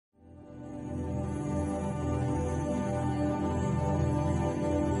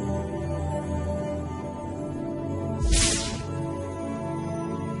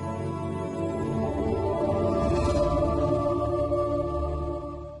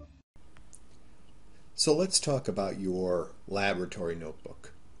So let's talk about your laboratory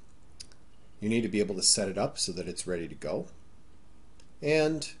notebook. You need to be able to set it up so that it's ready to go.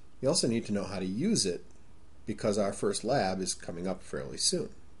 And you also need to know how to use it because our first lab is coming up fairly soon.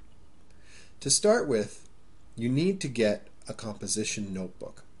 To start with, you need to get a composition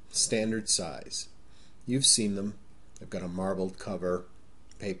notebook, standard size. You've seen them. They've got a marbled cover,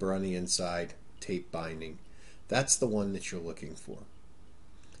 paper on the inside, tape binding. That's the one that you're looking for.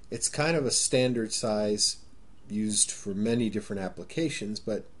 It's kind of a standard size used for many different applications,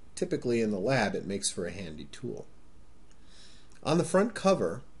 but typically in the lab it makes for a handy tool. On the front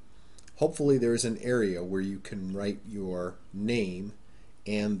cover, hopefully there's an area where you can write your name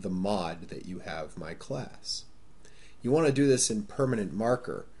and the mod that you have, my class. You want to do this in permanent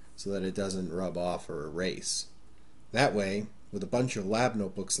marker so that it doesn't rub off or erase. That way, with a bunch of lab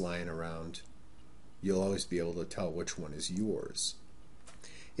notebooks lying around, you'll always be able to tell which one is yours.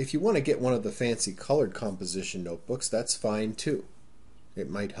 If you want to get one of the fancy colored composition notebooks, that's fine too. It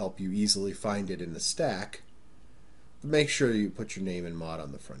might help you easily find it in the stack, but make sure you put your name and mod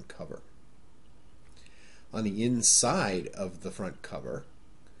on the front cover. On the inside of the front cover,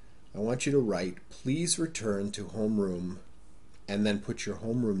 I want you to write, "Please return to homeroom," and then put your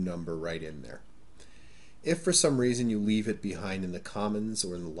homeroom number right in there. If for some reason you leave it behind in the commons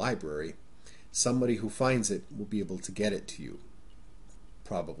or in the library, somebody who finds it will be able to get it to you,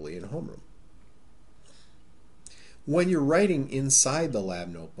 probably in homeroom. When you're writing inside the lab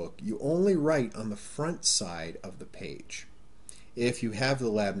notebook, you only write on the front side of the page. If you have the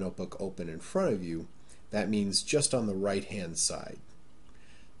lab notebook open in front of you, that means just on the right-hand side.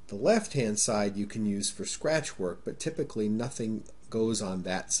 The left-hand side you can use for scratch work, but typically nothing goes on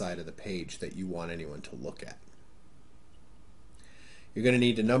that side of the page that you want anyone to look at. You're going to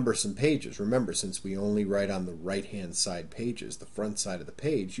need to number some pages. Remember, since we only write on the right-hand side pages, the front side of the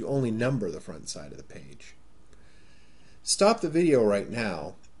page, you only number the front side of the page. Stop the video right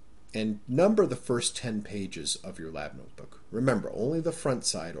now and number the first 10 pages of your lab notebook. Remember, only the front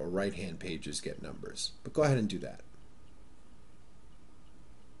side or right-hand pages get numbers, but go ahead and do that.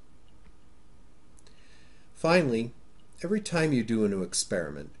 Finally, every time you do a new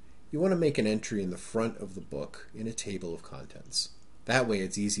experiment, you want to make an entry in the front of the book in a table of contents. That way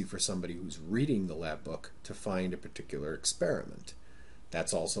it's easy for somebody who's reading the lab book to find a particular experiment.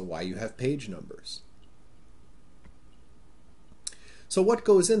 That's also why you have page numbers. So what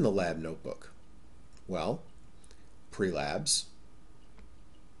goes in the lab notebook? Well, pre-labs,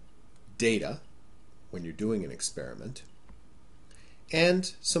 data when you're doing an experiment,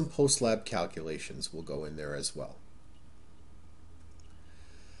 and some post-lab calculations will go in there as well.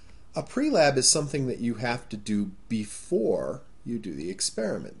 A pre-lab is something that you have to do before you do the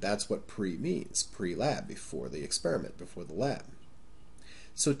experiment. That's what pre means, pre-lab, before the experiment, before the lab.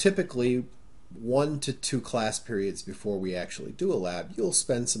 So typically 1 to 2 class periods before we actually do a lab, you'll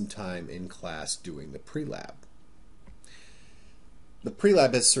spend some time in class doing the pre-lab. The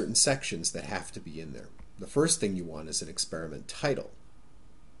pre-lab has certain sections that have to be in there. The first thing you want is an experiment title.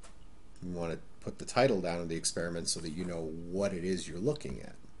 You want to put the title down of the experiment so that you know what it is you're looking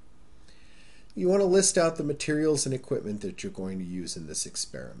at. You want to list out the materials and equipment that you're going to use in this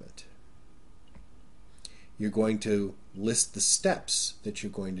experiment. You're going to list the steps that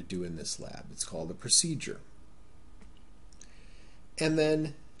you're going to do in this lab. It's called a procedure. And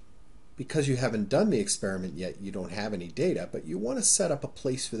then, because you haven't done the experiment yet, you don't have any data, but you want to set up a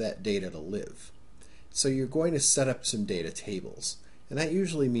place for that data to live. So you're going to set up some data tables. And that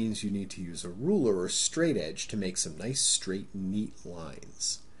usually means you need to use a ruler or straight edge to make some nice, straight, neat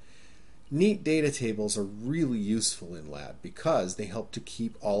lines. Neat data tables are really useful in lab because they help to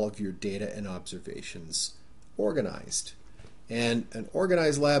keep all of your data and observations organized. And an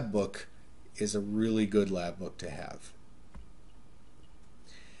organized lab book is a really good lab book to have.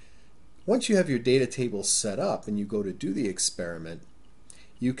 Once you have your data tables set up and you go to do the experiment,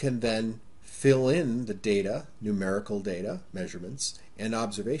 you can then fill in the data, numerical data, measurements, and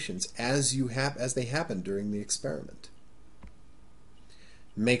observations as they happen during the experiment.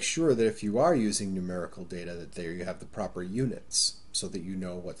 Make sure that if you are using numerical data that there you have the proper units so that you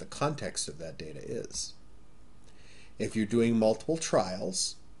know what the context of that data is. If you're doing multiple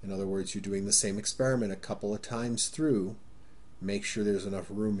trials, in other words you're doing the same experiment a couple of times through, make sure there's enough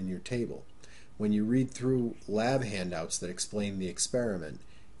room in your table. When you read through lab handouts that explain the experiment,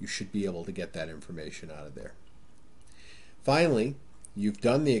 you should be able to get that information out of there. Finally, you've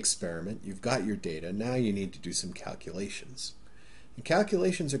done the experiment, you've got your data, now you need to do some calculations. And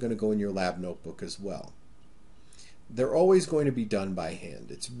calculations are going to go in your lab notebook as well. They're always going to be done by hand.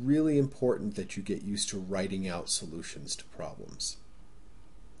 It's really important that you get used to writing out solutions to problems.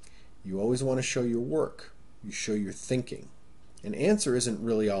 You always want to show your work. You show your thinking. An answer isn't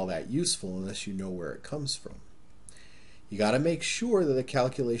really all that useful unless you know where it comes from. You got to make sure that the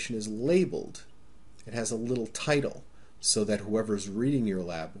calculation is labeled. It has a little title so that whoever's reading your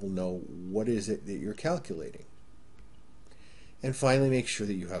lab will know what is it that you're calculating. And finally, make sure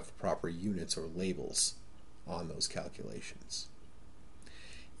that you have proper units or labels on those calculations.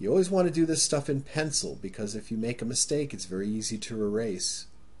 You always want to do this stuff in pencil because if you make a mistake, it's very easy to erase.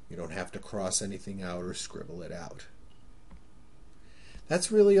 You don't have to cross anything out or scribble it out.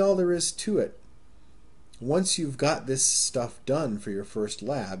 That's really all there is to it. Once you've got this stuff done for your first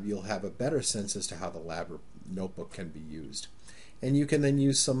lab, you'll have a better sense as to how the lab notebook can be used. And you can then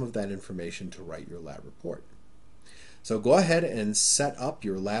use some of that information to write your lab report. So go ahead and set up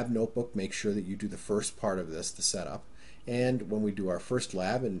your lab notebook. Make sure that you do the first part of this, the setup. And when we do our first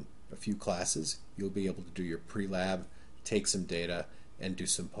lab in a few classes, you'll be able to do your pre-lab, take some data, and do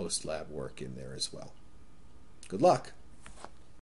some post-lab work in there as well. Good luck.